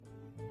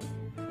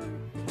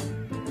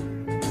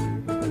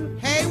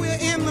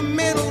the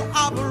middle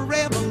of a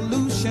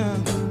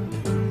revolution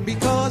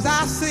because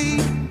I see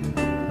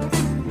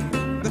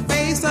the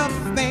face of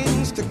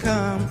things to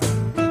come.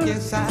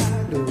 Yes, I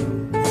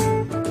do.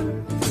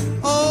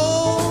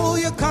 Oh,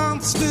 your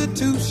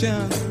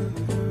Constitution.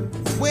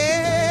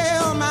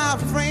 Well, my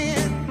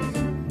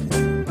friend,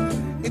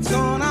 it's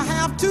gonna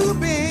have to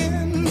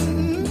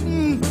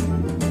bend.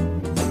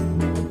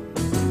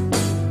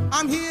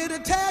 I'm here to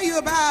tell you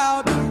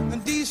about the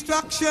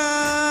destruction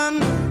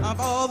of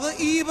all the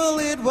evil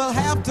it will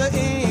have to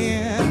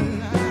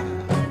end.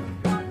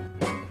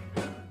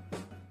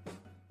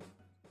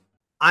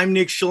 I'm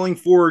Nick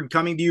Schillingford,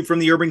 coming to you from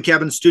the Urban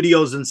Cabin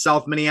Studios in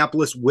South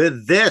Minneapolis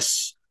with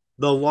this,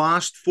 the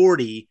Lost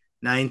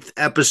 49th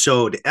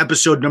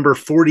episode number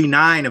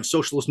 49 of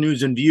Socialist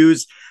News and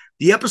Views,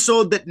 the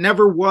episode that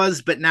never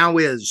was but now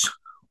is.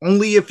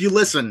 Only if you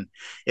listen.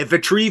 If a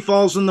tree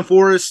falls in the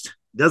forest,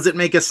 does it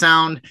make a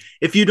sound?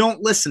 If you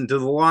don't listen to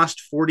the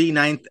Lost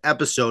 49th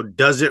episode,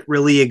 does it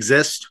really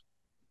exist?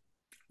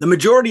 The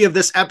majority of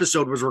this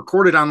episode was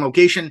recorded on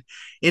location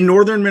in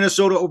northern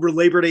Minnesota over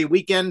Labor Day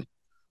weekend.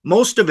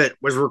 Most of it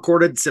was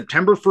recorded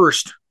September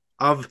 1st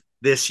of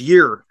this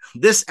year.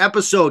 This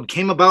episode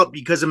came about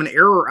because of an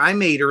error I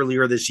made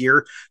earlier this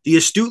year. The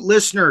astute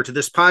listener to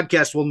this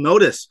podcast will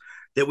notice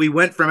that we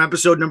went from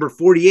episode number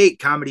 48,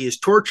 Comedy is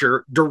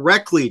Torture,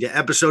 directly to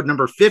episode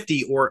number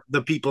 50, or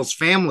The People's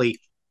Family.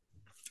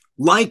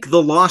 Like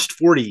the Lost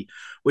 40,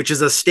 which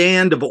is a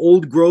stand of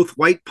old-growth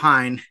white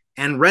pine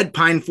and red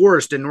pine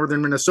forest in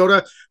northern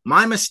Minnesota,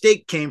 my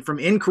mistake came from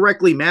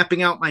incorrectly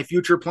mapping out my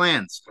future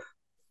plans.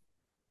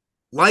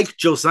 Like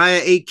Josiah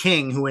A.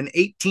 King, who in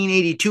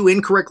 1882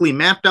 incorrectly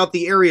mapped out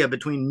the area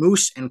between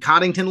Moose and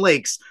Coddington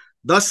Lakes,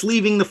 thus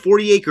leaving the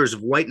 40 acres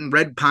of white and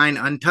red pine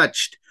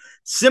untouched.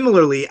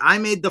 Similarly, I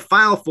made the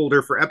file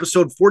folder for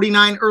episode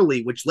 49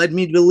 early, which led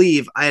me to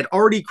believe I had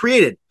already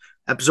created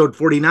episode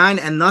 49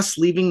 and thus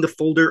leaving the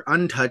folder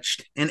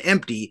untouched and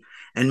empty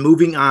and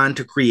moving on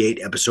to create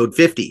episode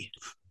 50.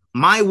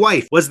 My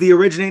wife was the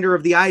originator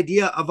of the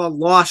idea of a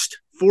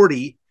Lost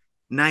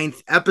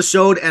 49th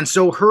episode, and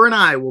so her and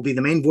I will be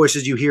the main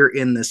voices you hear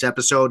in this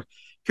episode.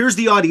 Here's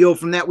the audio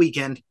from that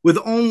weekend with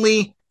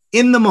only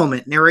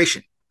in-the-moment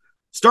narration,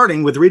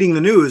 starting with reading the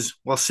news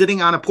while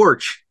sitting on a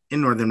porch in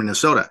northern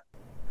Minnesota.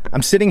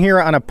 I'm sitting here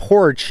on a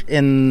porch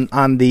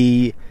on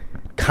the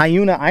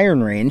Cuyuna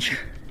Iron Range,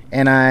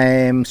 and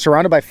I'm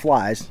surrounded by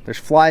flies. There's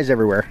flies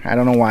everywhere. I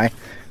don't know why,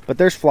 but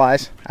there's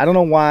flies. I don't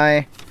know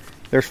why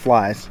there's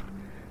flies,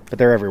 but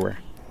they're everywhere.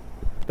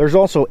 There's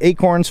also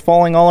acorns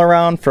falling all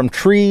around from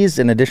trees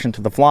in addition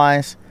to the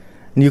flies.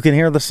 And you can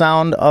hear the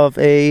sound of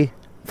a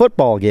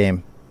football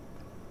game.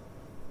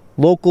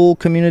 Local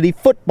community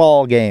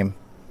football game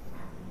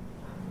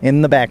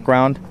in the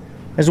background,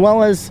 as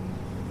well as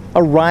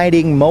a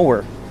riding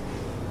mower,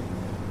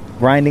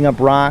 grinding up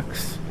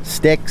rocks,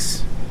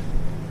 sticks,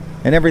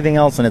 and everything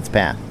else in its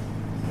path.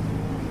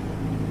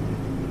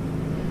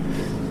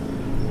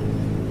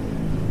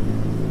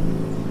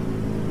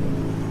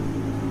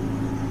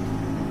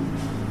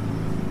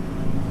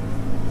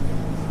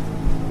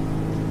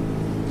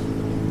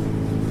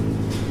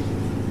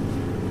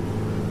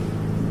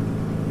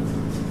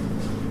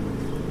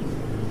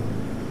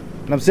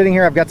 And I'm sitting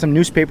here, I've got some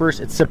newspapers.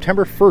 It's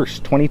September 1st,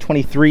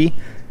 2023.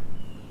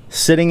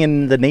 Sitting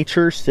in the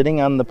nature,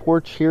 sitting on the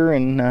porch here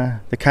in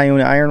the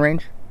Cuyuna Iron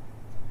Range.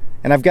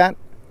 And I've got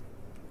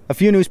a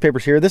few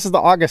newspapers here. This is the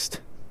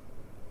August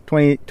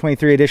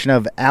 2023 edition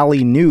of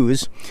Alley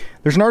News.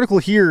 There's an article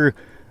here,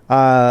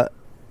 Glenalvin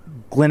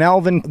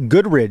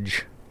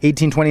Goodridge,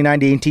 1829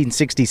 to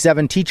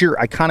 1867, teacher,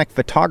 iconic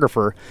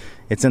photographer.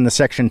 It's in the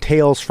section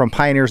Tales from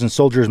Pioneers and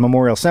Soldiers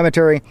Memorial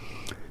Cemetery.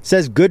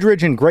 Says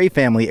Goodridge and Gray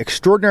family,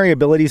 extraordinary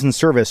abilities in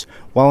service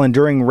while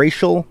enduring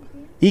racial,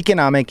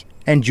 economic,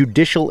 and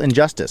judicial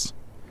injustice.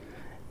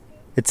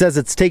 It says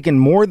it's taken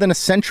more than a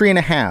century and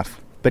a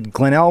half, but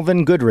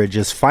Glenalvin Goodridge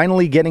is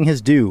finally getting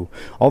his due.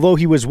 Although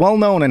he was well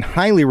known and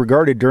highly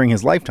regarded during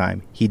his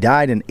lifetime, he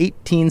died in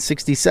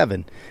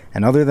 1867,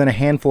 and other than a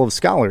handful of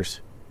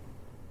scholars,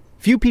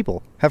 few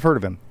people have heard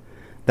of him.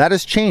 That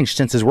has changed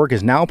since his work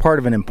is now part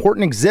of an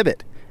important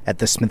exhibit at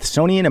the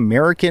Smithsonian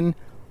American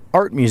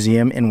Art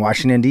Museum in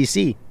Washington,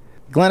 D.C.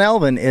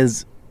 Glenalvin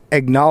is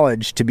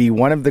acknowledged to be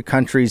one of the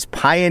country's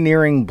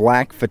pioneering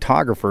black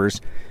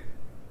photographers.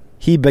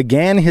 He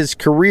began his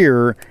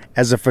career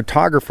as a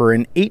photographer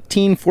in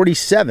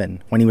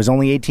 1847 when he was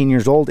only 18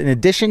 years old. In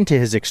addition to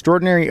his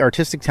extraordinary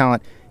artistic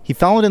talent, he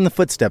followed in the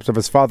footsteps of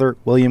his father,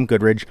 William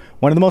Goodridge,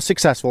 one of the most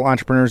successful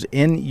entrepreneurs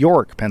in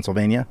York,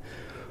 Pennsylvania.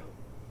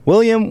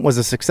 William was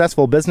a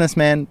successful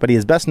businessman, but he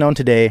is best known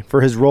today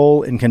for his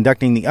role in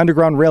conducting the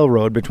Underground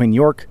Railroad between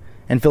York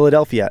and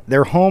Philadelphia.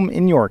 Their home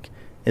in York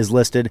is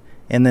listed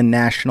in the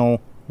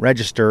National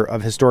Register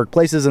of Historic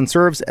Places and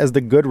serves as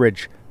the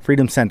Goodridge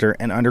Freedom Center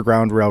and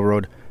Underground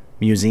Railroad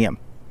Museum.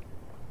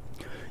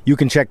 You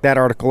can check that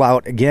article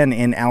out again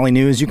in Alley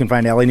News. You can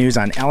find Alley News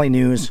on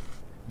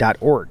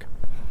alleynews.org.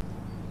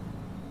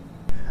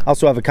 I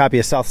also have a copy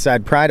of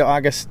Southside Pride,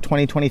 August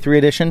 2023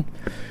 edition.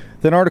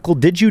 Then article,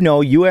 did you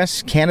know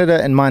U.S.,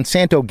 Canada, and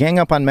Monsanto gang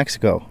up on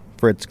Mexico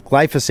for its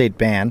glyphosate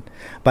ban?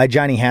 By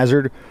Johnny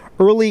Hazard.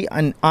 Early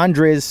on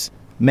Andres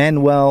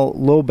Manuel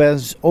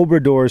Lopez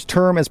Obrador's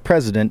term as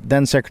president,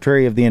 then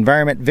Secretary of the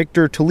Environment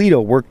Victor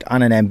Toledo worked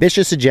on an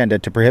ambitious agenda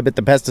to prohibit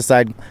the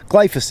pesticide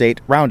glyphosate,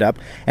 Roundup,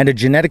 and a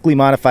genetically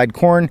modified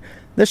corn.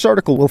 This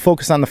article will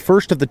focus on the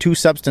first of the two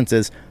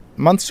substances.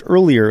 Months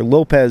earlier,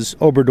 Lopez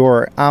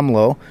Obrador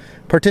AMLO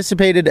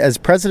participated as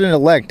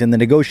president-elect in the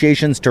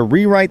negotiations to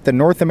rewrite the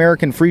North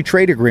American Free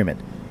Trade Agreement.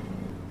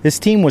 His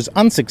team was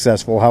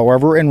unsuccessful,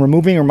 however, in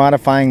removing or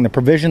modifying the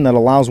provision that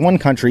allows one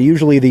country,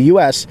 usually the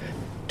U.S.,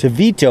 to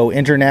veto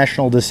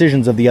international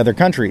decisions of the other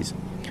countries.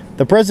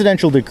 The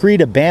presidential decree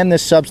to ban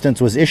this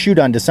substance was issued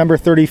on December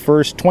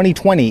 31st,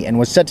 2020, and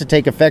was set to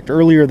take effect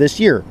earlier this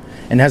year,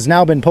 and has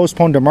now been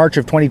postponed to March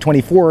of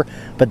 2024,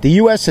 but the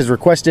U.S. has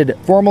requested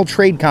formal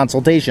trade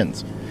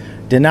consultations.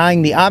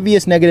 Denying the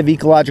obvious negative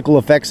ecological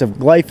effects of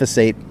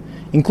glyphosate,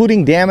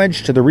 including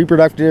damage to the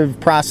reproductive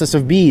process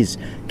of bees,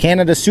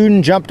 Canada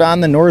soon jumped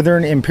on the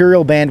Northern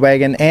Imperial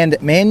bandwagon,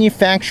 and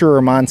manufacturer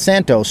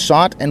Monsanto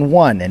sought and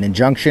won an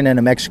injunction in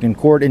a Mexican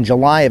court in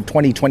July of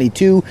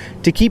 2022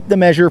 to keep the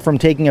measure from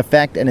taking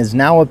effect, and is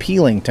now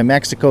appealing to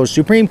Mexico's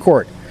Supreme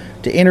Court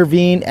to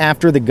intervene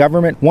after the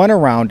government won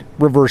around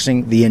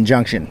reversing the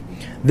injunction.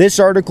 This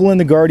article in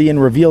The Guardian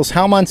reveals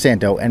how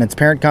Monsanto and its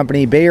parent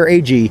company Bayer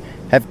AG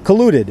have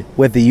colluded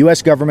with the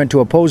U.S. government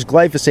to oppose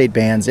glyphosate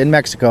bans in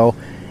Mexico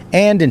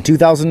and in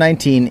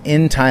 2019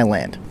 in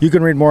Thailand. You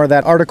can read more of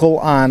that article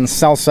on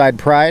Southside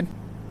Pride.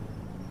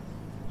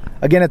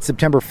 Again, it's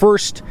September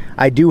 1st.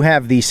 I do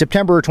have the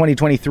September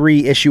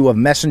 2023 issue of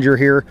Messenger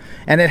here,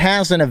 and it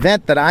has an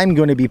event that I'm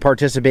going to be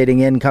participating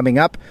in coming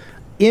up.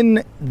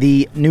 In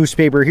the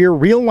newspaper here,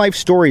 Real Life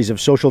Stories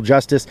of Social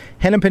Justice,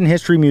 Hennepin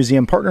History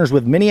Museum partners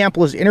with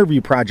Minneapolis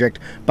Interview Project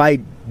by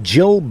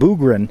Jill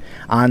Boogren.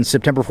 On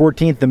September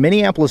 14th, the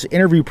Minneapolis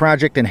Interview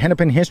Project and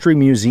Hennepin History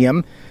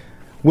Museum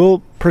will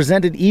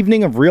present an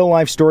evening of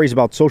real-life stories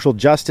about social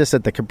justice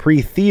at the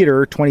Capri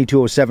Theater,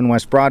 2207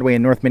 West Broadway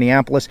in North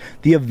Minneapolis.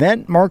 The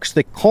event marks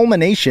the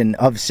culmination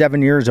of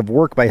 7 years of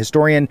work by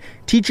historian,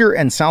 teacher,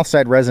 and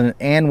Southside resident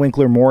Ann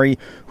Winkler-Morey,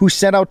 who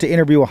set out to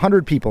interview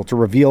 100 people to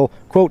reveal,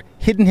 quote,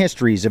 hidden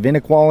histories of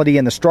inequality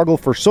and the struggle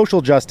for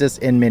social justice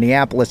in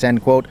Minneapolis,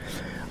 end quote.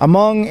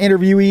 Among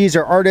interviewees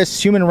are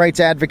artists, human rights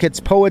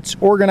advocates, poets,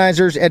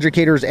 organizers,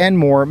 educators, and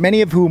more,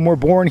 many of whom were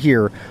born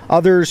here,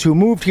 others who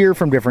moved here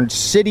from different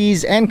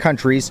cities and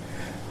countries,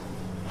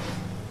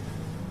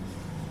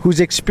 whose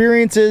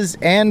experiences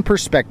and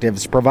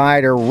perspectives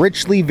provide a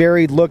richly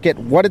varied look at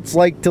what it's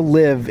like to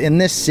live in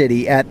this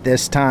city at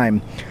this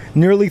time.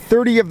 Nearly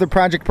 30 of the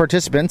project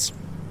participants,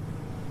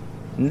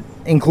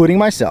 including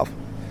myself,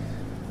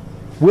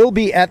 will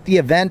be at the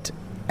event.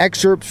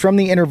 Excerpts from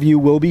the interview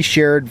will be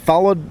shared,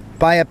 followed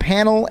by a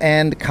panel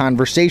and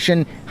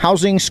conversation.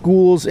 Housing,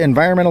 schools,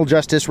 environmental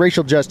justice,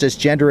 racial justice,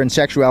 gender, and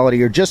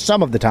sexuality are just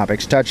some of the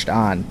topics touched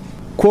on.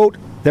 Quote,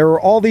 there are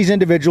all these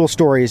individual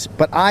stories,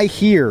 but I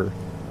hear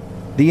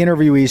the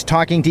interviewees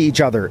talking to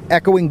each other,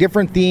 echoing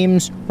different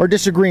themes or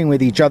disagreeing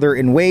with each other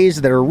in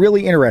ways that are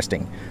really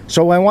interesting.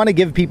 So I want to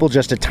give people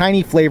just a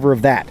tiny flavor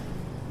of that,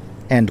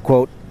 end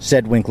quote,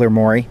 said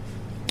Winkler-Morey.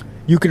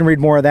 You can read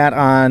more of that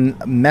on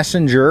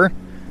Messenger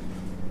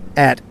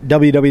at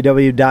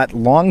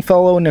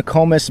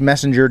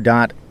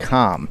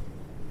www.longfellownokomismessenger.com.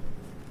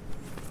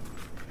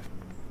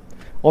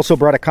 Also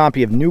brought a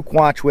copy of Nuke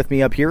Watch with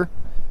me up here,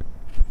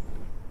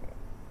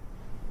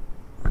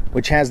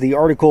 which has the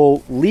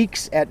article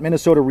Leaks at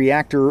Minnesota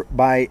Reactor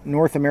by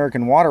North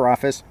American Water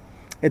Office.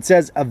 It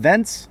says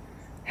events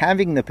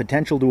having the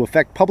potential to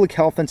affect public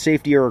health and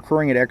safety are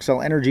occurring at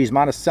Xcel Energy's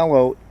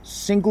Monticello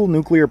single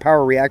nuclear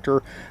power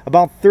reactor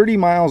about 30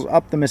 miles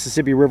up the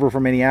Mississippi River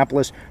from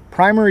Minneapolis.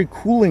 Primary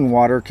cooling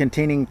water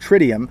containing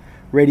tritium,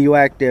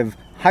 radioactive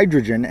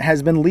hydrogen,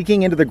 has been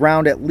leaking into the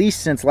ground at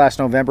least since last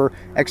November.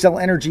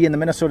 Xcel Energy and the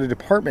Minnesota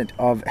Department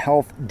of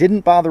Health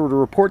didn't bother to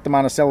report the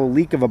Monticello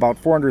leak of about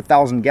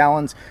 400,000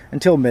 gallons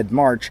until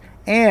mid-March,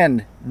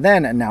 and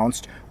then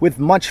announced with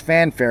much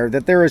fanfare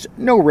that there is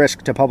no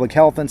risk to public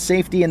health and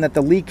safety and that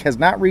the leak has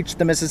not reached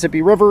the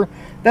Mississippi River.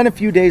 Then a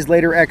few days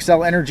later,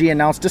 Xcel Energy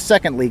announced a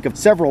second leak of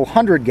several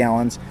hundred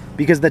gallons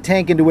because the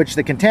tank into which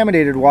the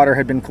contaminated water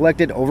had been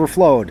collected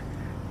overflowed.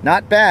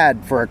 Not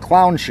bad for a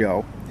clown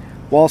show.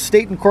 While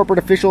state and corporate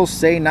officials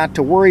say not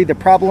to worry, the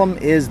problem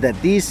is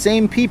that these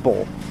same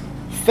people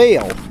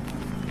fail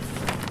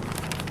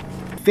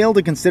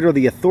to consider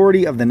the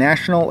authority of the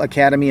National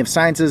Academy of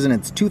Sciences in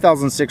its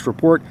 2006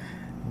 report,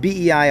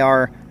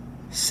 BEIR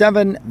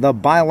 7, The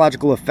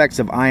Biological Effects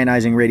of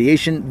Ionizing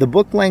Radiation. The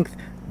book-length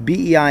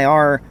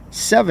BEIR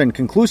 7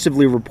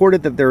 conclusively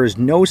reported that there is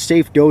no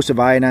safe dose of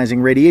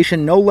ionizing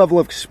radiation, no level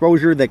of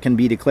exposure that can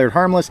be declared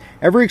harmless.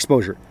 Every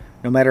exposure,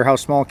 no matter how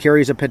small,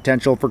 carries a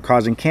potential for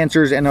causing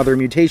cancers and other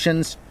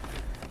mutations.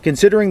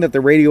 Considering that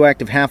the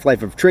radioactive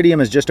half-life of tritium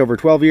is just over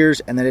 12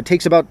 years and that it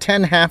takes about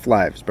 10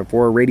 half-lives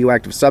before a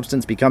radioactive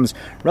substance becomes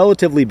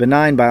relatively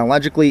benign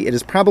biologically, it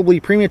is probably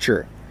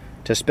premature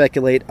to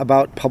speculate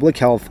about public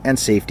health and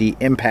safety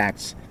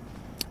impacts.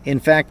 In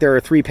fact, there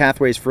are 3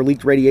 pathways for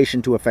leaked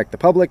radiation to affect the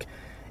public.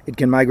 It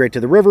can migrate to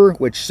the river,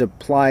 which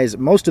supplies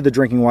most of the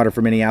drinking water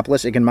for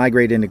Minneapolis. It can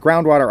migrate into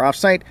groundwater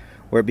off-site,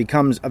 where it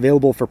becomes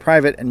available for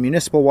private and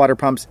municipal water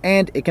pumps,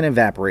 and it can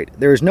evaporate.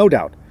 There is no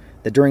doubt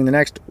that during the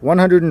next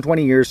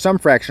 120 years, some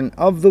fraction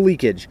of the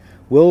leakage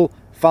will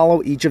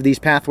follow each of these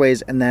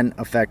pathways and then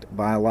affect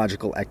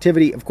biological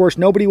activity. Of course,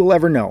 nobody will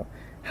ever know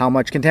how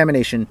much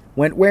contamination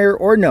went where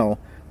or know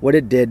what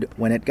it did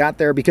when it got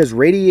there, because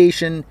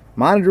radiation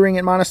monitoring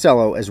at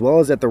Monticello, as well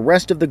as at the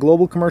rest of the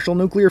global commercial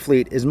nuclear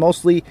fleet, is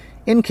mostly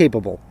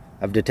incapable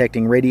of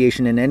detecting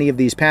radiation in any of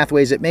these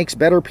pathways. It makes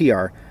better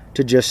PR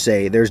to just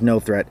say there's no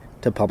threat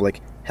to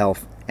public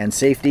health and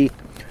safety.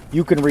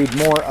 You can read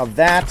more of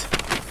that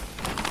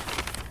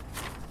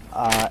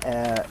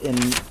in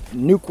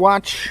Nuke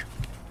Watch,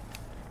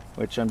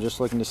 which I'm just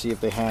looking to see if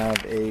they have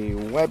a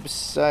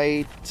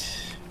website.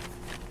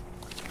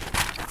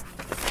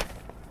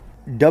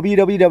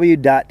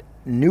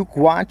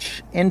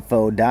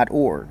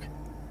 www.nukewatchinfo.org.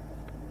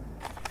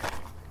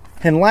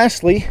 And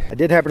lastly, I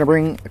did happen to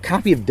bring a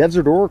copy of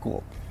Desert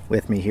Oracle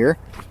with me here.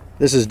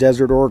 This is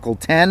Desert Oracle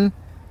 10.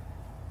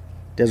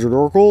 Desert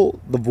Oracle,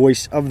 the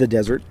voice of the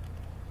desert.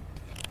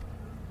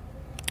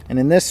 And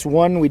in this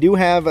one, we do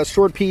have a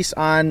short piece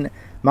on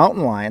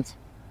mountain lions,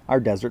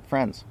 our desert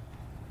friends.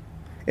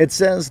 It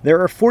says,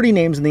 there are 40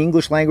 names in the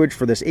English language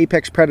for this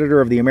apex predator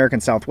of the American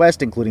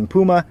Southwest, including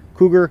puma,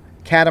 cougar,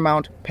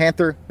 catamount,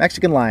 panther,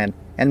 Mexican lion,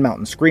 and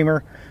mountain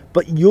screamer.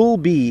 But you'll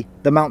be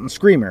the mountain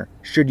screamer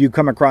should you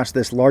come across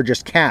this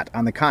largest cat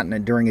on the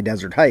continent during a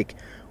desert hike,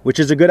 which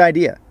is a good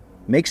idea.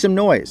 Make some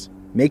noise.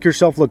 Make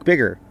yourself look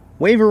bigger.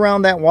 Wave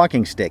around that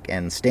walking stick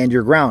and stand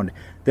your ground.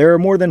 There are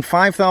more than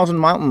 5,000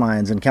 mountain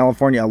lions in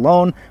California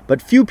alone,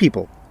 but few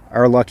people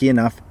are lucky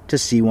enough to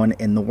see one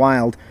in the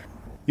wild.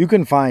 You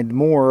can find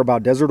more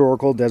about Desert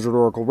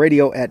Oracle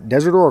Radio at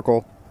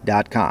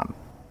desertoracle.com.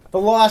 The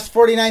lost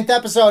 49th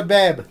episode,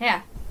 babe.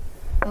 Yeah.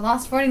 The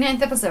lost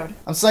 49th episode.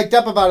 I'm psyched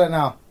up about it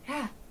now.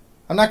 Yeah.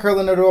 I'm not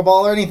curling into a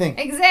ball or anything.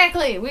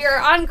 Exactly. We are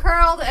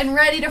uncurled and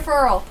ready to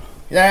furl.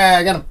 Yeah,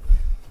 I got him.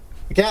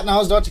 The cat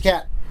knows, don't you,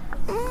 cat?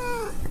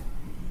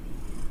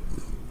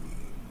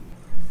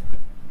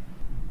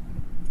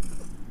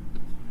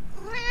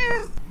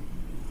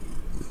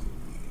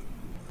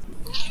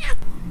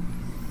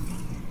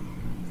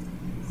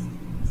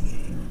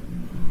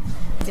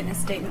 In a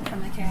statement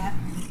from the cat.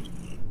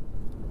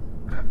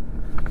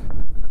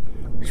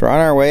 So we're on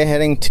our way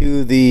heading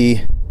to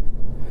the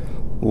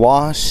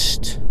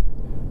Lost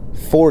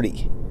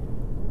 40.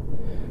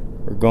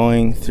 We're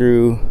going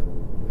through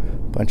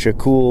a bunch of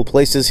cool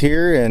places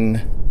here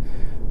and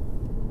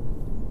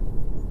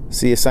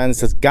see a sign that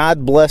says,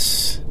 God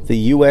bless the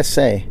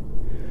USA.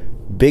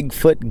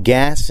 Bigfoot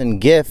Gas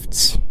and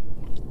Gifts.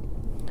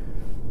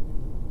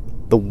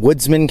 The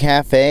Woodsman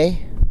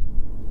Cafe.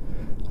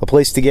 A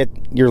place to get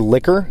your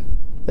liquor.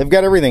 They've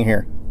got everything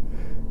here.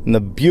 In the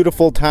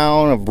beautiful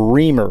town of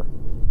Reamer,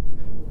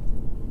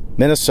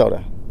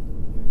 Minnesota.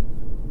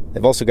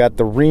 They've also got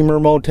the Reamer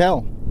Motel.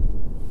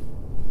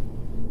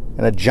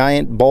 And a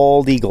giant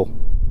bald eagle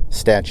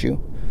statue.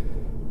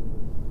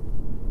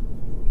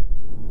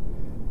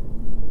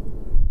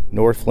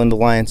 Northland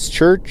Alliance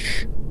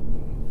Church.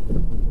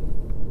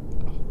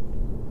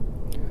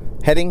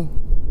 Heading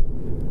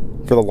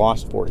for the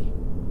Lost 40.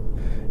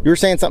 You were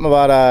saying something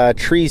about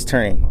trees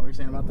turning. What were you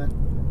saying about that?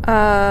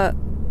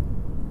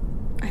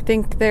 I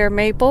think they're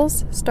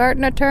maples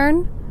starting to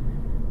turn.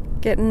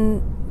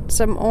 Getting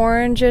some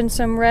orange and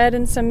some red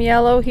and some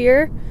yellow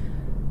here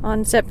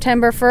on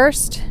September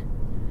 1st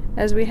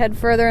as we head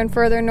further and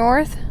further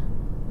north.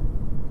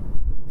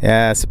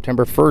 Yeah,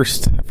 September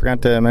 1st. I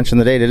forgot to mention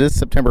the date. It is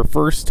September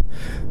 1st.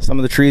 Some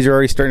of the trees are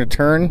already starting to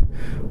turn.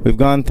 We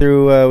went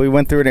through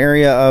an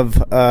area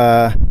of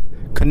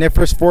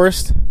coniferous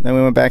forest. Then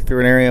we went back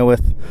through an area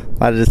with a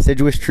lot of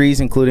deciduous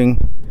trees, including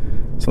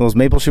some of those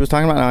maples she was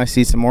talking about. Now I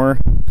see a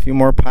few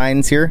more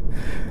pines here.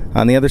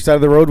 On the other side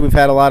of the road, we've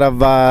had a lot of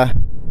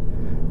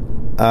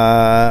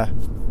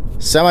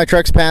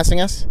semi-trucks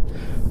passing us.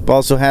 We've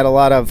also had a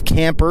lot of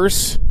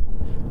campers.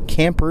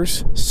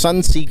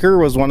 Sunseeker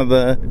was one of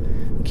the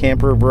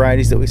camper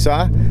varieties that we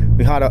saw.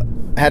 We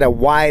had a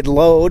wide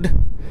load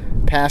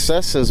pass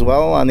us as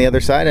well on the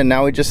other side, and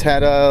now we just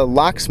had a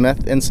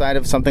locksmith inside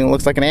of something that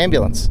looks like an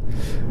ambulance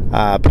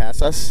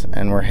pass us,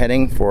 and we're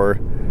heading for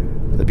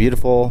the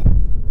beautiful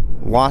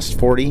Lost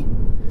 40.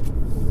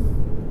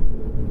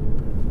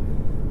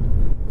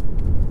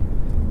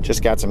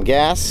 Just got some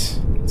gas,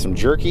 some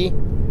jerky,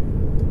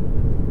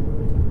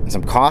 and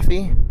some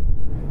coffee.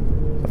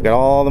 I've got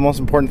all the most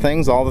important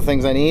things, all the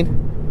things I need.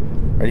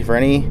 Ready for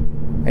any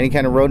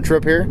kind of road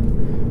trip here.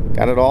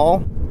 Got it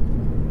all.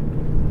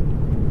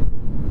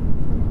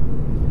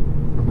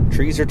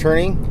 Trees are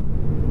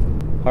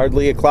turning.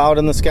 Hardly a cloud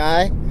in the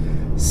sky.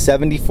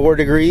 74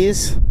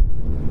 degrees.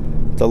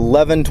 It's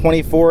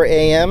 11:24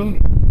 a.m.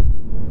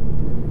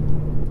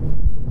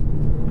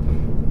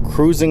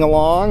 Cruising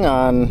along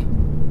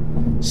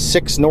on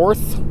 6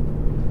 North.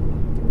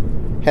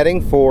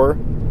 heading for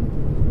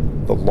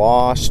the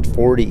Lost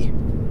 40.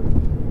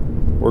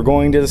 We're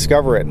going to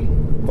discover it.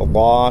 The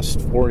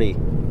Lost 40.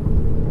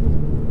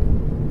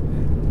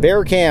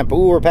 Bear camp.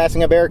 Ooh, we're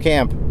passing a bear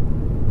camp.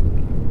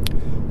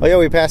 Oh yeah,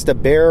 we passed a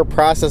bear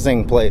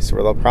processing place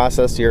where they'll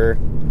process your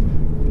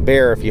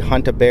bear if you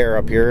hunt a bear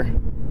up here.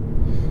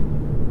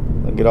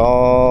 They'll get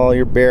all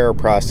your bear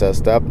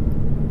processed up.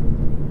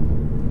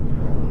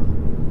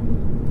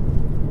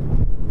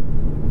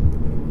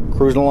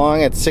 Cruising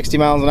along at 60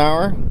 miles an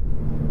hour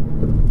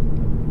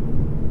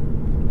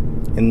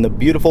in the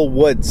beautiful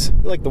woods.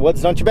 You like the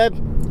woods, don't you, babe?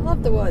 I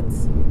love the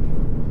woods.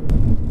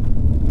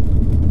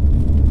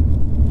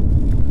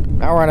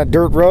 Now we're on a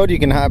dirt road. You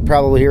can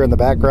probably hear in the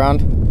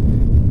background.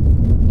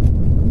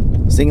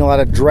 Seeing a lot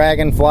of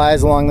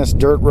dragonflies along this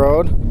dirt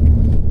road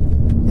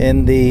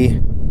in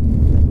the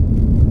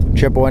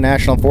Chippewa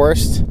National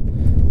Forest.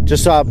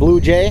 Just saw a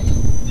blue jay.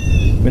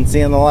 Been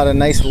seeing a lot of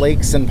nice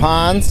lakes and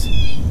ponds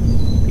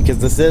because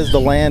this is the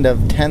land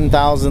of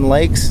 10,000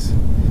 lakes.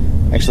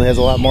 Actually has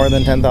a lot more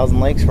than 10,000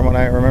 lakes from what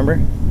I remember.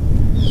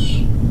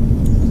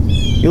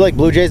 You like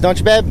blue jays, don't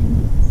you, babe?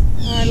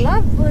 I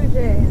love blue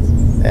jays.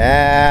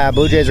 Yeah,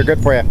 blue jays are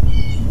good for you.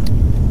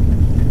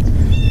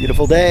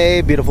 Beautiful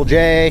day, beautiful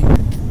jay.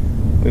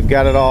 We've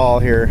got it all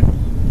here.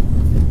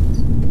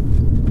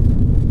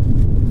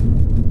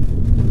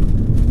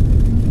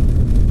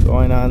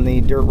 Going on the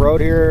dirt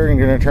road here. I'm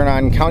going to turn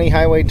on County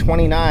Highway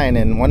 29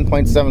 in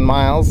 1.7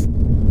 miles.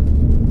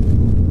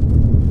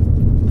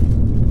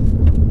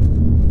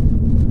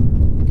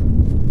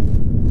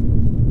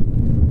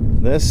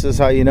 This is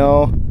how you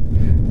know.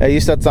 Yeah, you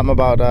said something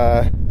about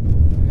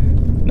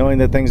knowing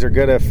that things are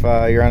good if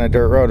you're on a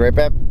dirt road, right,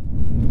 babe?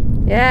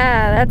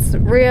 Yeah, that's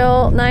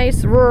real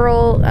nice,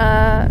 rural,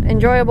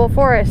 enjoyable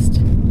forest.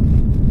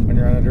 When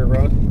you're on a dirt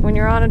road? When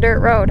you're on a dirt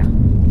road.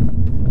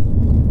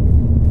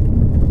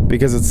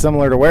 Because it's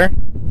similar to where?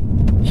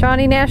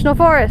 Shawnee National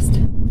Forest.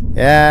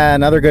 Yeah,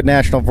 another good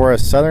national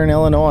forest. Southern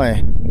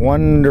Illinois.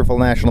 Wonderful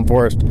national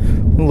forest.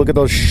 Ooh, look at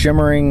those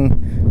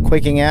shimmering,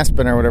 quaking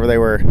aspen or whatever they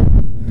were.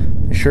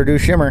 They sure do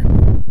shimmer.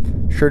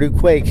 Sure do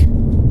quake.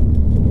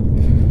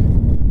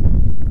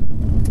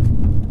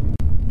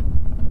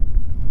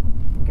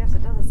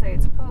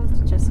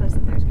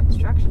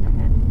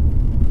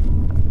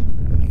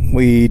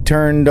 We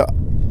turned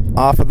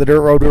off of the dirt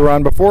road we were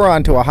on before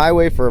onto a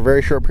highway for a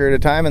very short period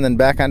of time and then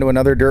back onto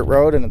another dirt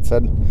road, and it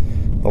said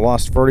the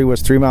Lost 40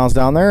 was 3 miles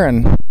down there,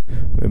 and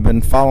we've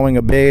been following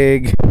a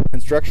big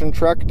construction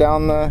truck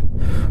down the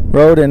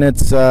road in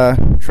its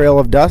trail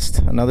of dust,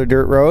 another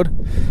dirt road,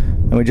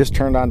 and we just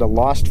turned onto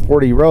Lost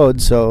 40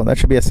 Road, so that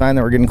should be a sign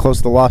that we're getting close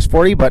to the Lost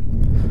 40, but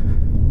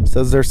it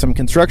says there's some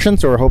construction,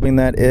 so we're hoping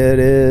that it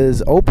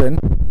is open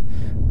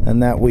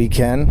and that we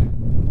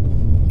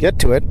can get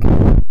to it.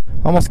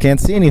 Almost can't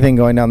see anything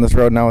going down this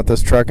road now with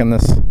this truck and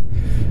this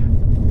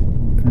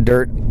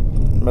dirt,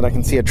 but I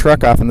can see a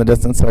truck off in the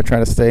distance, so I try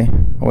to stay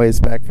a ways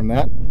back from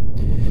that.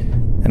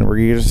 And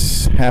we're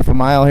just half a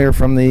mile here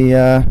from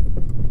the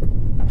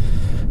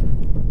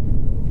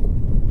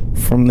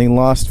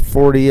Lost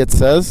 40, it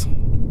says.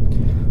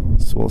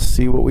 So we'll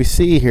see what we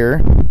see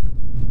here.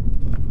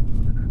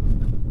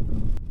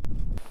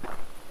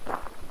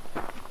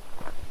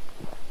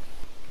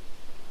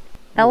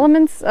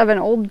 Elements of an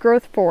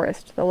old-growth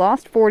forest. The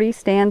Lost 40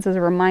 stands as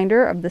a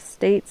reminder of the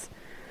state's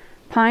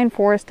pine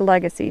forest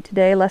legacy.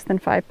 Today, less than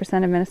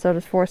 5% of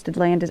Minnesota's forested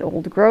land is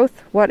old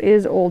growth. What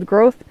is old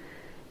growth?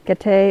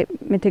 Gete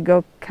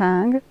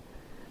Mitigokang.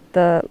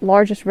 The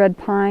largest red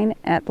pine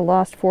at the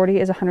Lost 40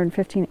 is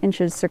 115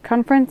 inches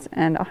circumference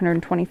and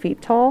 120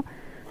 feet tall.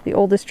 The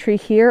oldest tree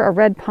here, a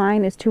red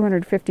pine, is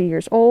 250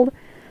 years old.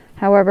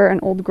 However, an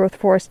old-growth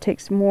forest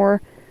takes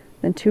more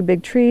than two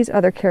big trees.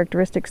 Other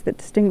characteristics that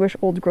distinguish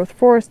old-growth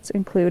forests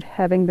include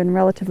having been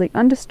relatively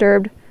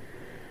undisturbed,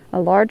 a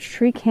large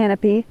tree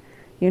canopy,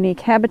 unique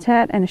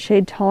habitat, and a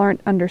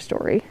shade-tolerant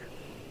understory.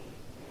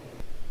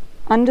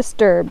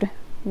 Undisturbed.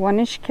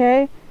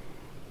 Wanishke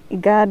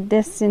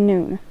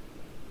Igadesinun.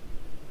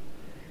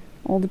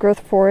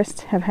 Old-growth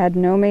forests have had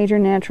no major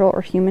natural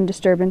or human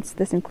disturbance.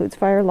 This includes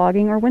fire,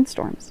 logging, or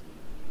windstorms.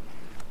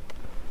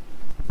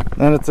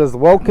 And it says,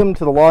 "Welcome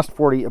to the Lost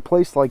 40, a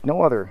place like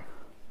no other.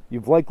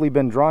 You've likely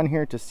been drawn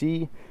here to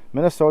see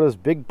Minnesota's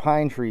big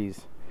pine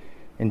trees.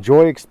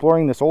 Enjoy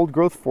exploring this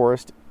old-growth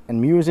forest and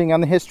musing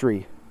on the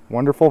history,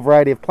 wonderful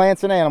variety of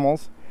plants and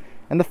animals,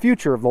 and the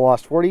future of the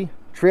Lost 40.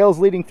 Trails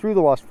leading through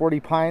the Lost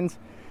 40 pines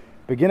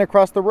begin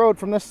across the road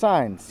from this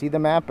sign. See the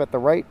map at the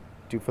right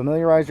to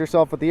familiarize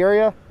yourself with the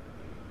area."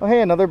 Oh,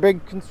 hey, another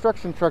big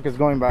construction truck is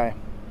going by.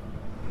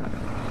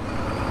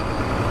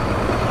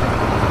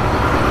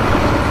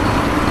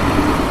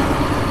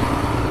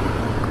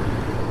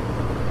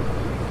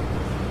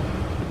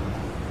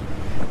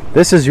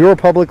 This is your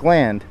public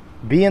land.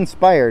 Be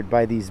inspired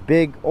by these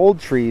big old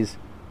trees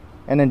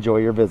and enjoy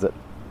your visit.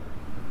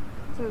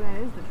 So that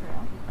is the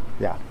trail.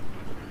 Yeah.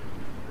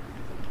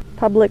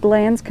 Public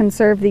lands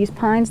conserve these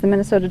pines. The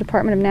Minnesota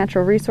Department of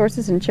Natural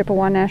Resources and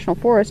Chippewa National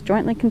Forest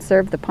jointly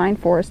conserve the pine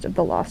forest of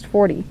the Lost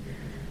 40.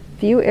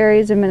 few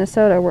areas of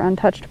Minnesota were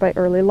untouched by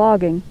early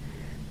logging.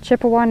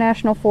 Chippewa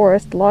National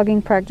Forest logging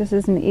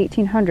practices in the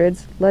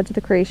 1800s led to the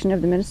creation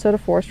of the Minnesota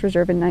Forest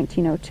Reserve in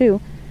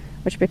 1902,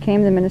 which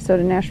became the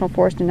Minnesota National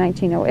Forest in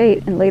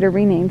 1908 and later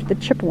renamed the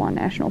Chippewa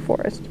National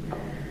Forest.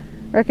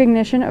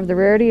 Recognition of the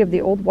rarity of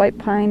the old white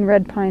pine,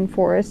 red pine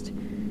forest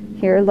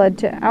here led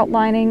to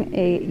outlining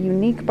a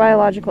unique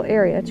biological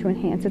area to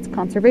enhance its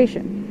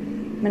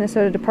conservation.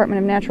 Minnesota Department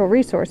of Natural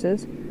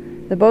Resources,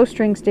 the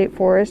Bowstring State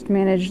Forest,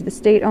 managed the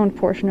state-owned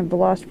portion of the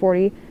Lost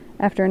 40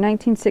 after a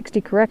 1960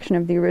 correction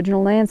of the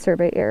original land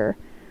survey error.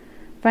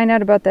 Find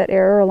out about that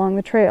error along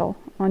the trail.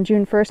 On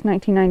June 1,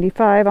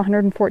 1995,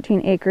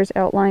 114 acres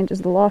outlined as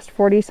the Lost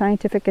 40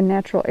 Scientific and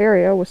Natural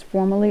Area was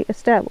formally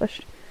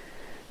established.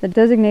 The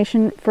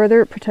designation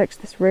further protects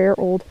this rare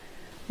old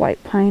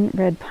white pine,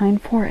 red pine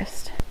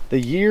forest. The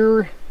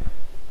year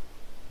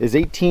is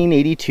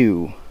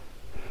 1882.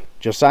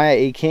 Josiah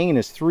A. King and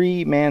his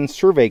 3-man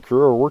survey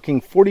crew are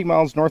working 40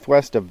 miles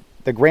northwest of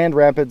the Grand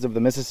Rapids of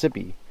the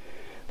Mississippi.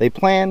 They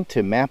plan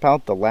to map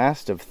out the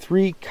last of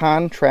 3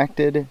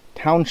 contracted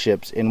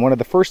townships in one of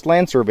the first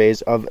land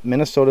surveys of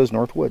Minnesota's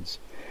North Woods.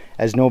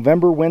 As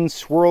November winds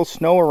swirl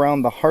snow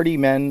around the hardy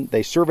men,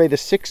 they survey the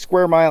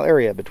 6-square-mile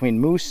area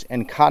between Moose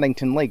and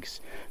Coddington Lakes.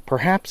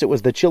 Perhaps it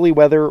was the chilly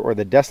weather or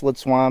the desolate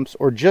swamps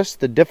or just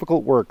the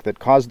difficult work that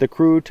caused the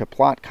crew to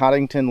plot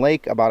Coddington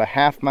Lake about a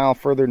half-mile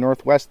further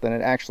northwest than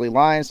it actually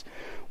lies.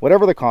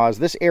 Whatever the cause,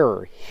 this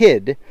error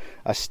hid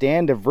a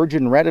stand of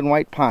virgin red and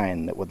white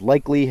pine that would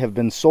likely have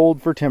been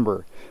sold for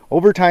timber.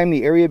 Over time,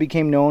 the area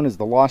became known as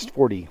the Lost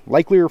 40,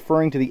 likely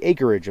referring to the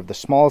acreage of the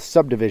smallest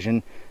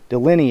subdivision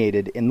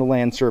delineated in the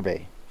land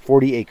survey,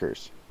 40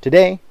 acres.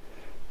 Today,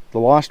 the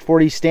Lost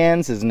 40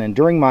 stands as an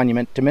enduring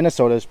monument to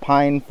Minnesota's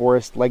pine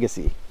forest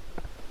legacy.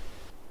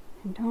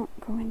 And don't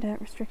go into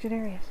restricted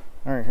areas.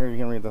 All right, here you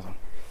can read this one.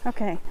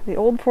 Okay, the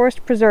Old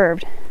Forest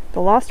Preserved.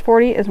 The Lost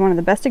 40 is one of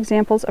the best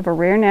examples of a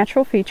rare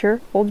natural feature,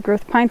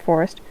 old-growth pine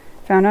forest,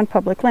 found on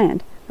public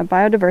land, a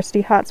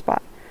biodiversity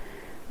hotspot.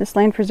 This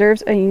land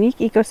preserves a unique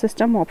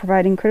ecosystem while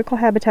providing critical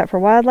habitat for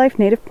wildlife,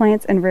 native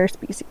plants, and rare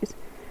species.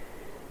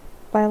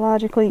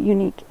 Biologically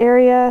unique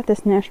area.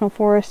 This national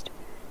forest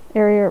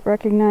area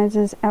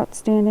recognizes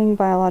outstanding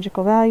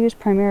biological values,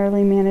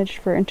 primarily managed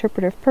for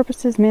interpretive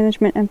purposes.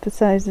 Management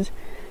emphasizes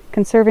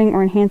conserving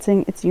or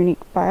enhancing its unique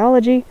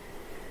biology.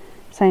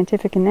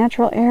 Scientific and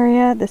Natural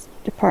Area. This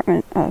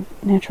Department of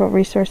Natural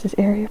Resources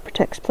area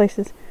protects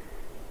places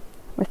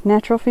with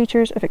natural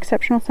features of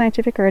exceptional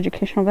scientific or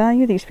educational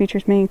value. These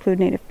features may include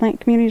native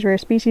plant communities, rare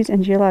species,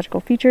 and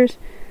geological features.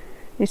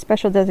 These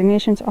special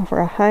designations offer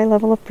a high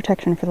level of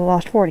protection for the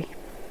Lost 40.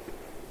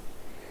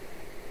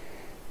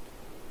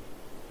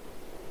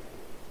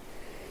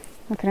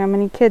 Look at how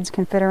many kids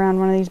can fit around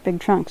one of these big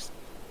trunks.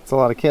 It's a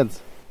lot of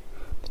kids.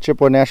 The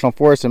Chippewa National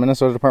Forest and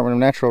Minnesota Department of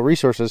Natural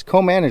Resources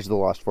co-manage the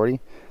Lost 40.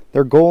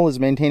 Their goal is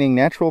maintaining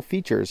natural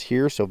features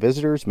here so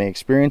visitors may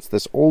experience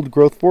this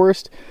old-growth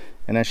forest.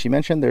 And as she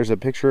mentioned, there's a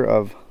picture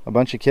of a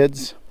bunch of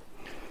kids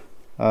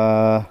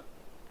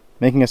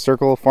making a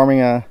circle,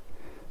 forming a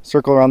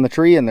circle around the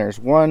tree. And there's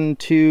 1,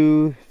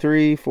 2,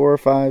 3, 4,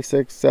 5,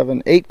 6,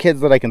 7, 8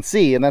 kids that I can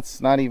see. And that's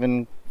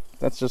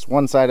just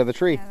one side of the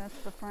tree. Yeah, that's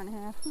the front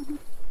half.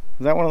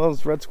 Is that one of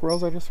those red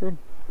squirrels I just heard?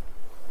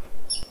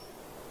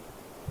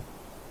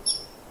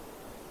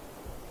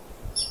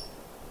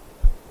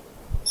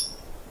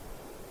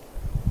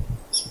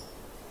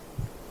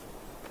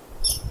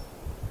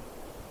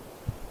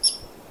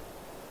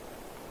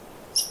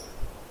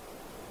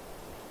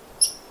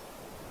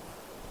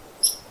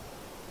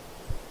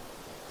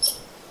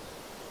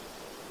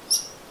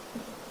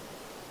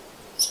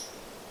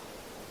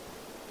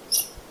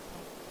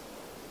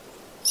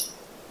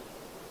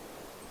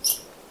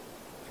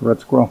 Red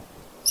squirrel.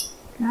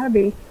 Gotta be.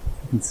 You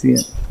can see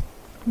it.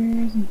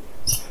 Where is he?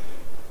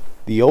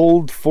 The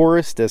old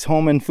forest as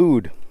home and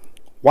food.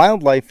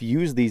 Wildlife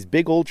use these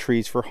big old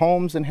trees for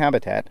homes and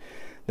habitat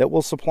that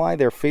will supply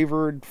their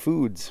favored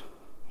foods.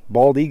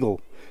 Bald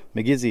eagle,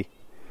 McGizzy.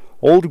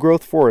 Old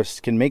growth forests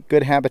can make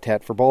good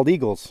habitat for bald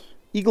eagles.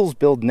 Eagles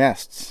build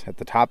nests at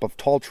the top of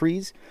tall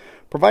trees,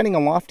 providing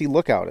a lofty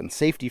lookout and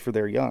safety for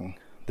their young.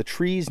 The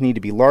trees need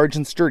to be large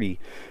and sturdy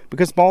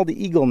because bald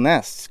eagle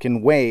nests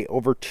can weigh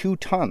over 2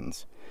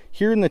 tons.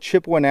 Here in the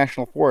Chippewa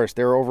National Forest,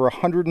 there are over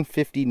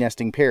 150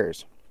 nesting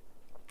pairs.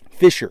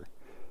 Fisher,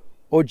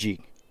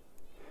 Ojig.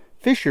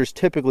 Fishers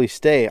typically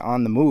stay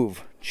on the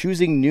move,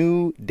 choosing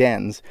new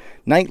dens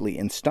nightly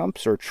in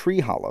stumps or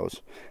tree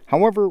hollows.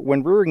 However,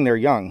 when rearing their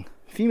young,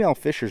 female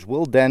fishers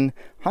will den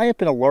high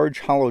up in a large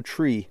hollow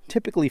tree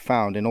typically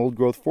found in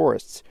old-growth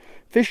forests.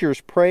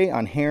 Fishers prey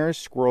on hares,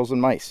 squirrels,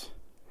 and mice.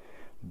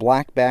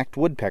 Black-backed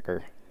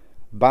woodpecker,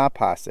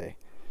 Bapace.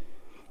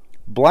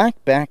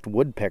 Black-backed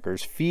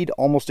woodpeckers feed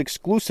almost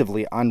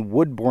exclusively on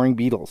wood-boring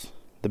beetles.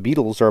 The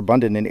beetles are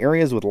abundant in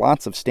areas with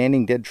lots of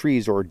standing dead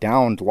trees or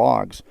downed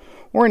logs,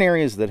 or in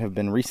areas that have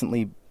been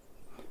recently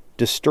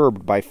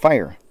disturbed by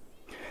fire.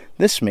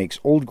 This makes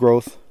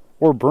old-growth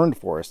or burned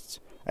forests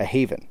a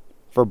haven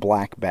for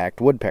black-backed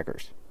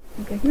woodpeckers.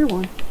 I think I hear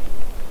one.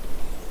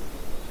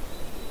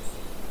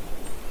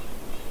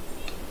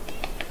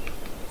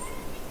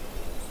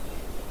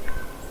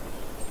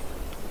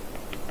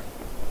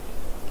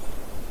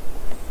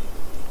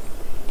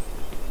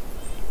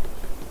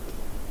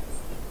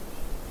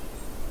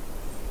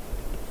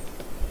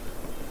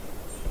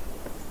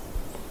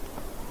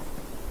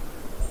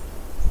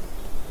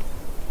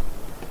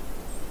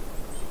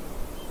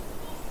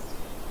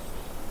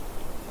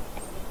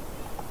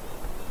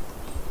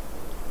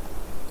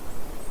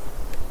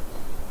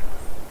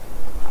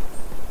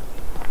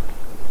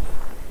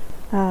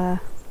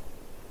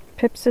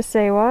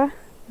 pipsissewa,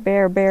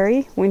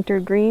 bearberry, winter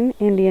green,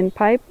 Indian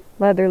pipe,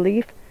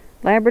 leatherleaf,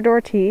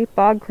 Labrador tea,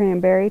 bog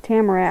cranberry,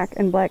 tamarack,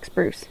 and black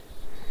spruce.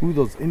 Ooh,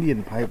 those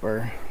Indian pipe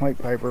or white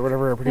pipe or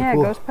whatever are pretty Yeah,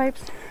 cool. ghost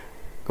pipes.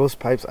 Ghost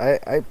pipes.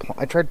 I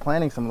tried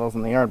planting some of those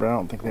in the yard, but I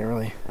don't think they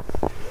really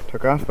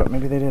took off. But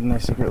maybe they did, and they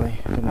secretly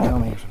didn't tell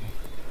me or something.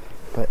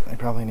 But they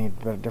probably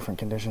need different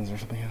conditions or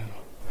something. I don't know.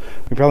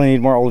 We probably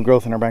need more old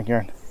growth in our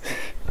backyard.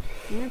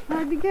 It's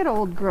hard to get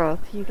old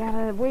growth. You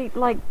gotta wait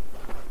like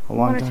A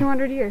long 100 or time.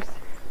 200 years.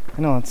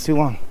 I know, it's too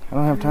long. I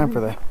don't have time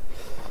for that.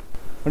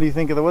 What do you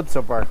think of the woods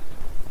so far?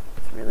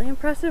 It's really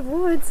impressive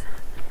woods.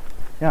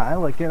 Yeah, I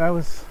like it. I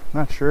was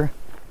not sure.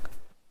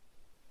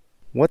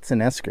 What's an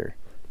esker?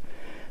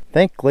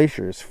 Thank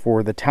glaciers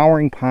for the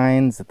towering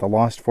pines at the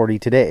Lost 40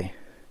 today.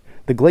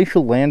 The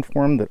glacial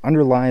landform that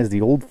underlies the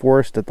old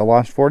forest at the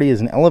Lost 40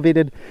 is an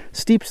elevated,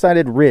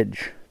 steep-sided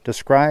ridge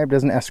described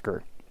as an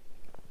esker.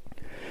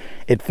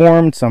 It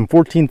formed some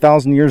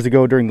 14,000 years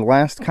ago during the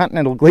last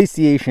continental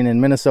glaciation in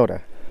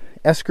Minnesota.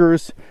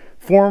 Eskers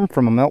form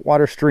from a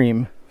meltwater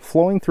stream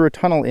flowing through a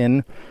tunnel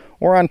in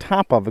or on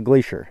top of a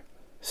glacier.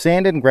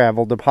 Sand and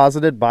gravel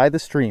deposited by the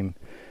stream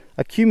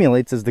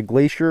accumulates as the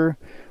glacier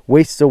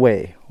wastes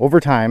away. Over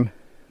time,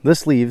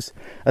 this leaves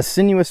a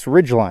sinuous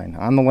ridgeline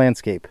on the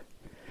landscape.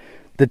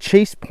 The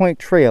Chase Point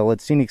Trail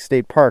at Scenic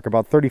State Park,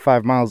 about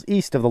 35 miles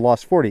east of the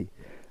Lost 40,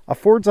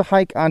 affords a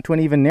hike onto an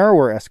even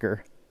narrower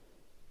esker.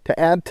 To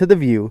add to the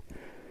view,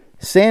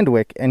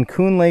 Sandwick and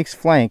Coon Lakes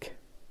flank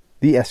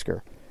the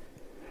esker.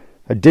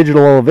 A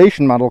digital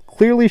elevation model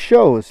clearly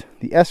shows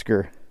the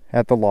esker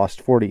at the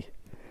Lost 40.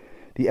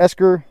 The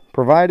esker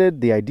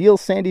provided the ideal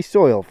sandy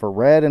soil for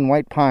red and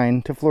white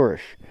pine to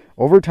flourish.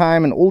 Over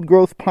time, an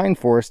old-growth pine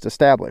forest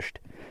established.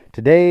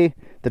 Today,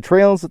 the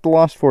trails at the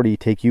Lost 40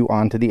 take you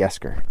onto the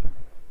esker.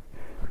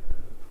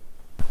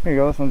 Here you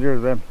go, this one's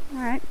yours, babe.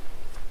 Alright.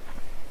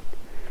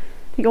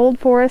 The Old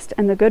Forest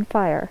and the Good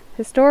Fire.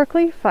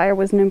 Historically, fire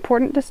was an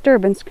important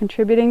disturbance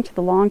contributing to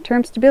the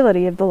long-term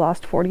stability of the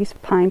Lost 40's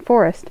pine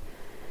forest.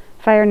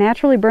 Fire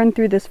naturally burned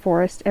through this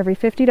forest every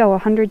 50 to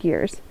 100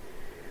 years.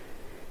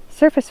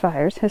 Surface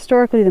fires,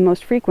 historically the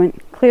most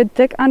frequent, cleared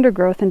thick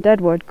undergrowth and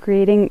deadwood,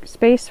 creating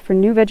space for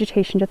new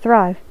vegetation to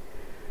thrive.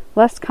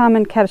 Less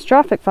common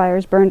catastrophic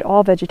fires burned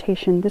all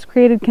vegetation. This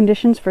created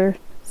conditions for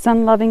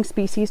sun-loving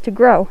species to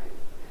grow.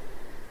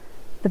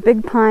 The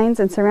big pines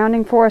and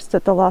surrounding forests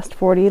at the Lost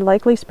 40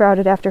 likely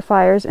sprouted after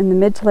fires in the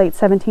mid to late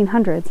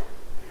 1700s.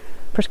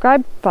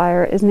 Prescribed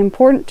fire is an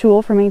important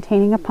tool for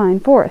maintaining a pine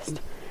forest.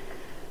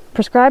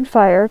 Prescribed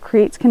fire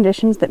creates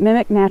conditions that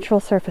mimic natural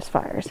surface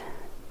fires.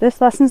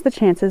 This lessens the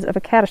chances of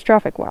a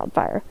catastrophic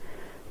wildfire.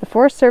 The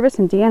Forest Service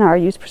and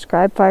DNR use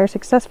prescribed fire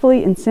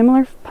successfully in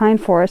similar pine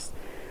forests,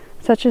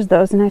 such as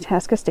those in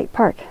Itasca State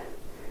Park.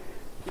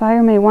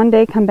 Fire may one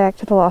day come back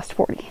to the Lost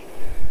 40.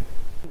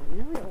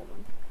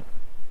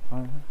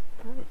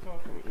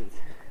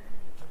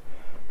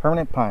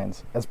 Permanent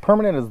pines. As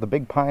permanent as the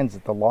big pines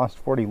at the Lost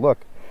 40 look,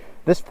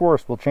 this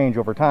forest will change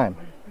over time.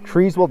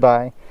 Trees will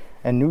die,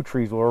 and new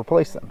trees will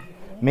replace them.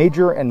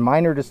 Major and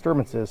minor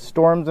disturbances,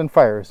 storms, and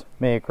fires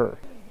may occur.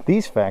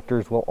 These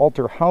factors will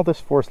alter how this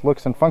forest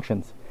looks and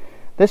functions.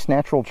 This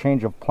natural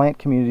change of plant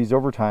communities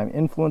over time,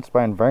 influenced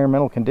by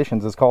environmental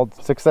conditions, is called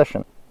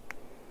succession.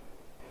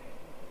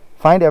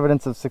 Find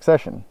evidence of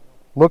succession.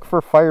 Look for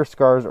fire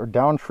scars or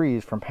downed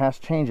trees from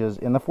past changes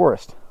in the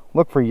forest.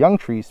 Look for young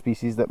tree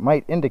species that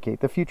might indicate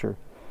the future.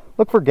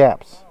 Look for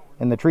gaps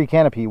in the tree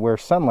canopy where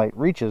sunlight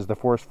reaches the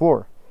forest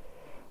floor.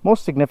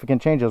 Most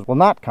significant changes will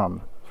not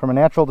come from a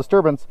natural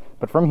disturbance,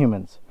 but from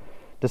humans.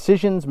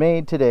 Decisions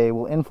made today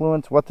will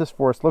influence what this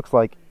forest looks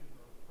like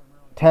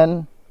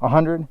 10,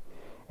 100,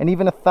 and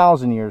even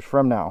 1,000 years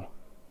from now.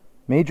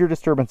 Major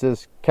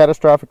disturbances,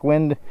 catastrophic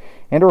wind,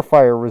 and or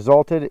fire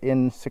resulted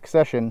in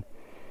succession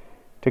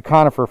to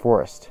conifer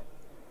forest.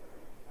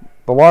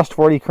 The Lost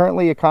 40,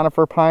 currently a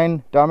conifer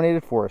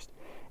pine-dominated forest,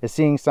 is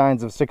seeing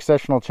signs of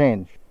successional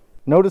change.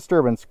 No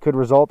disturbance could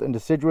result in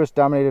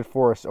deciduous-dominated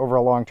forests over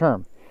a long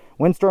term.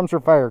 Windstorms or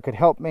fire could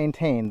help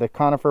maintain the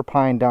conifer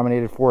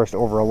pine-dominated forest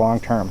over a long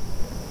term.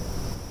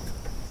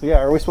 So yeah,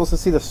 are we supposed to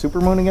see the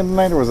supermoon again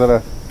tonight, or was it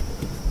a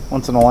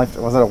once in a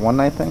lifetime? Was it a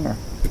one-night thing, or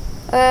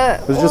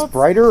was it just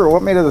brighter, or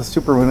what made it a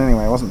supermoon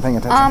anyway? I wasn't paying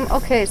attention.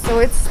 Okay, so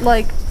it's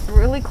like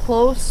really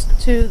close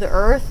to the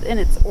Earth in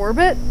its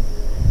orbit,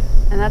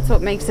 and that's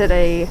what makes it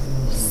a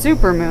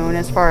supermoon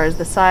as far as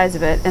the size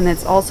of it. And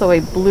it's also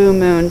a blue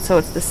moon, so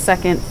it's the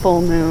second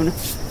full moon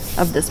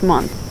of this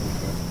month.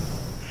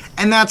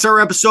 And that's our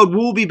episode.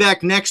 We'll be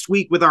back next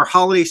week with our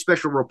holiday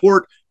special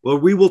report, where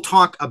we will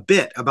talk a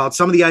bit about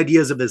some of the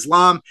ideas of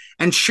Islam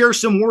and share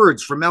some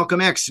words from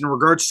Malcolm X in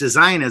regards to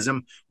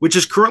Zionism, which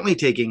is currently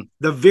taking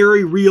the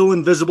very real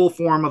and visible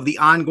form of the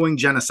ongoing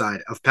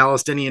genocide of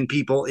Palestinian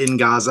people in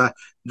Gaza.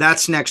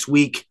 That's next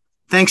week.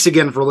 Thanks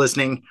again for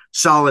listening.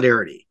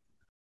 Solidarity.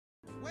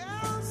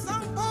 Well,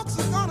 some folks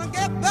are gonna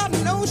get that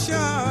notion.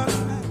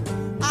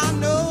 I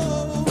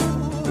know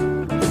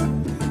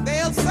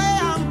they'll say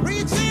I'm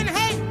preaching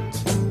hate.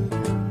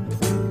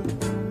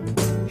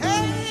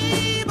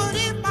 Hey, but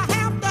if I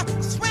have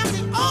to swim the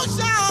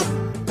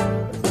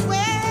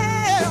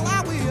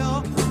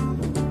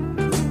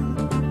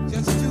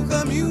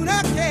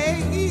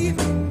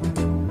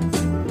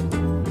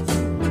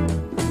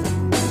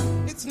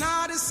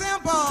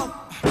simple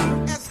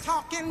as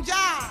talking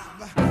job,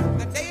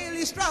 the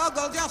daily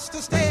struggle just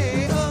to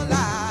stay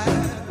alive.